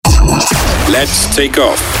Let's take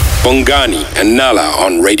off. Bongani and Nala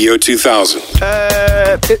on Radio 2000.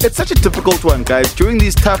 It's such a difficult one, guys. During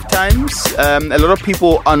these tough times, a lot of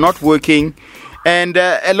people are not working, and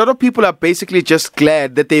a lot of people are basically just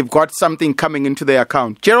glad that they've got something coming into their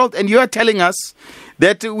account. Gerald, and you are telling us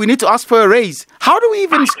that we need to ask for a raise. How do we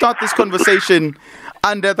even start this conversation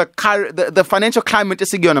under the financial climate?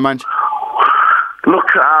 Look,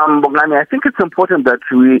 Bongani, I think it's important that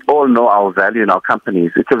we all know our value in our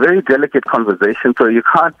companies. It's a very delicate conversation, so you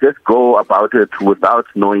can't just go about it without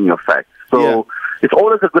knowing your facts. So It's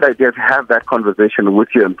always a good idea to have that conversation with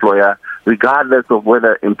your employer, regardless of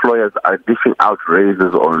whether employers are dishing out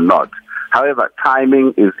raises or not. However,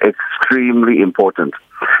 timing is extremely important.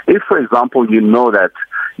 If, for example, you know that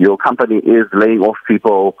your company is laying off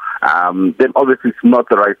people, then obviously it's not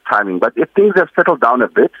the right timing. But if things have settled down a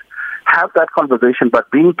bit, have that conversation,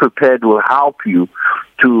 but being prepared will help you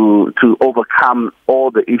to overcome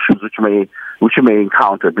all the issues which you may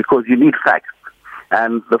encounter, because you need facts.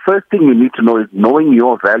 And the first thing you need to know is knowing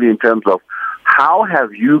your value in terms of how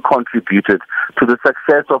have you contributed to the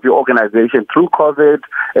success of your organization through COVID,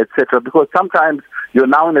 etc. Because sometimes you're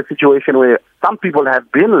now in a situation where some people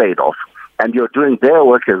have been laid off and you're doing their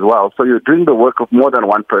work as well. So you're doing the work of more than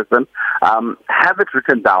one person. Have it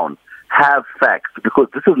written down. Have facts, because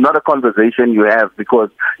this is not a conversation you have because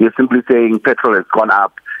you're simply saying petrol has gone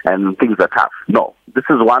up and things are tough. No, this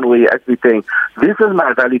is one way you're actually saying, this is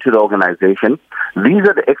my value to the organization. These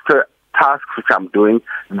are the extra tasks which I'm doing.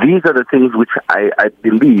 These are the things which I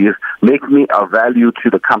believe make me a value to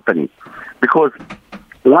the company. Because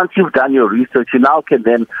once you've done your research, you now can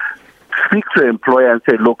then speak to your employer and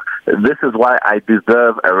say, look, this is why I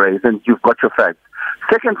deserve a raise, and you've got your facts.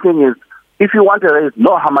 Second thing is, if you want a raise,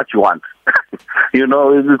 know how much you want.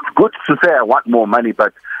 It's good to say I want more money,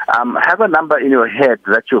 but have a number in your head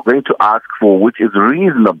that you're going to ask for, which is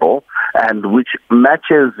reasonable and which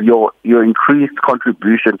matches your increased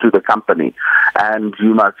contribution to the company. And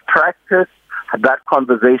you must practice that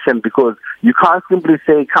conversation, because you can't simply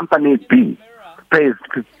say company B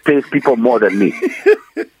pays people more than me.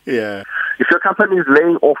 Yeah. If your company is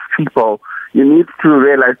laying off people, you need to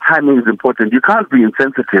realize timing is important. You can't be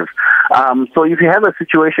insensitive. So if you have a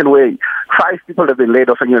situation where 5 people have been laid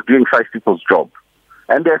off and you're doing 5 people's job,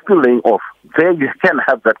 and they're still laying off, there you can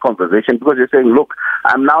have that conversation, because you're saying, look,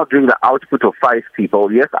 I'm now doing the output of 5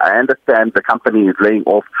 people. Yes, I understand the company is laying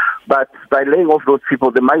off, but by laying off those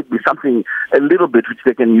people, there might be something a little bit which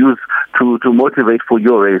they can use to motivate for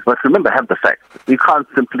your raise. But remember, have the facts. You can't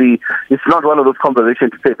simply, it's not one of those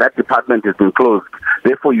conversations to say that department has been closed,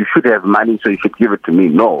 therefore you should have money, so you should give it to me.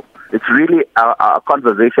 No. It's really a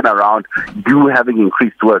conversation around you having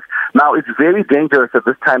increased work. Now, it's very dangerous at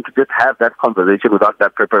this time to just have that conversation without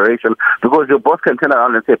that preparation, because your boss can turn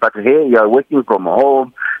around and say, but hey, you're working from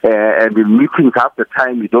home and in meetings half the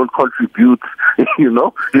time you don't contribute.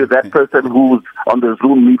 You're that person who's on the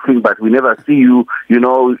Zoom meeting, but we never see you,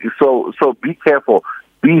 So be careful.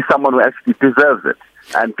 Be someone who actually deserves it,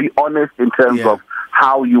 and be honest in terms of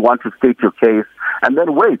how you want to state your case, and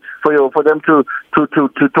then wait for them to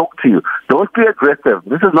talk to you. Don't be aggressive.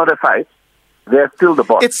 This is not a fight. They're still the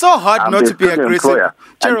boss. It's so hard not to be aggressive.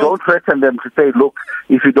 And don't threaten them to say, look,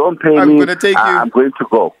 if you don't pay me, I'm going to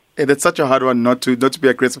go. It's such a hard one not to be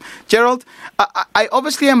aggressive. Gerald, I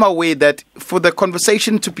obviously am aware that for the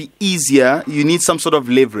conversation to be easier, you need some sort of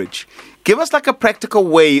leverage. Give us like a practical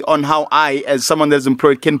way on how I, as someone that's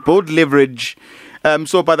employed, can build leverage.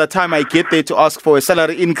 So by the time I get there to ask for a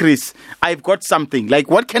salary increase, I've got something.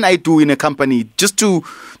 Like, what can I do in a company just to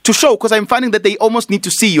show? Because I'm finding that they almost need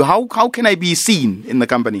to see you. How can I be seen in the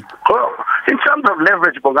company? Well, in terms of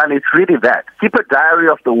leverage, Bongani, it's really that. Keep a diary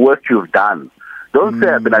of the work you've done. Don't say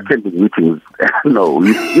I've been attending meetings. No,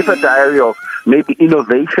 keep a diary of maybe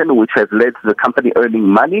innovation which has led to the company earning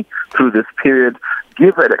money through this period.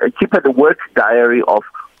 Keep a work diary of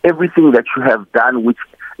everything that you have done which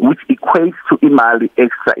equates to imali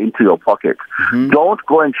extra into your pocket. Mm-hmm. Don't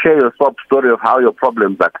go and share your sob story of how your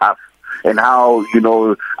problems are tough and how,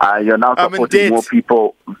 you're now supporting more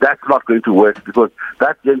people. That's not going to work, because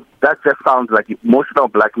that just sounds like emotional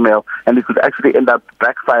blackmail, and it could actually end up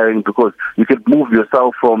backfiring, because you could move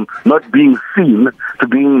yourself from not being seen to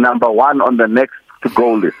being number one on the next to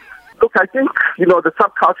go list. Look, I think, the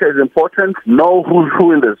subculture is important. Know who's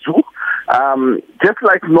who in the zoo. Just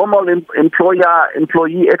like normal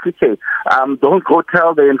employee etiquette, don't go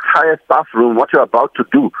tell the entire staff room what you're about to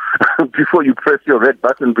do before you press your red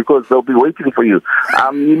button, because they'll be waiting for you.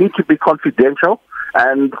 You need to be confidential.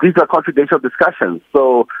 And these are confidential discussions.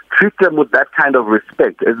 So treat them with that kind of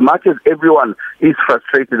respect. As much as everyone is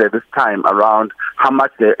frustrated at this time around how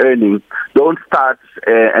much they're earning, don't start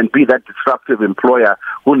and be that disruptive employer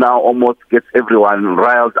who now almost gets everyone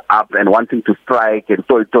riled up and wanting to strike and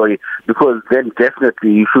toy, because then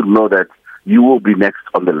definitely you should know that you will be next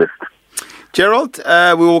on the list. Gerald,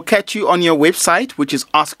 we will catch you on your website, which is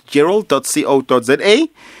askgerald.co.za.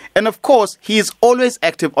 And of course, he is always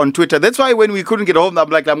active on Twitter. That's why when we couldn't get home, I'm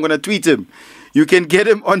like, I'm going to tweet him. You can get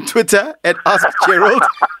him on Twitter at askgerald,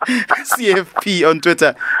 CFP on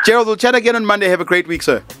Twitter. Gerald, we'll chat again on Monday. Have a great week,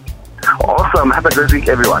 sir. Awesome. Have a great week,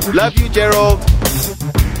 everyone. Love you, Gerald.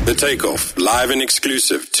 The Takeoff, live and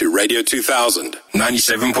exclusive to Radio 2000,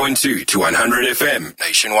 97.2 to 100 FM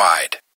nationwide.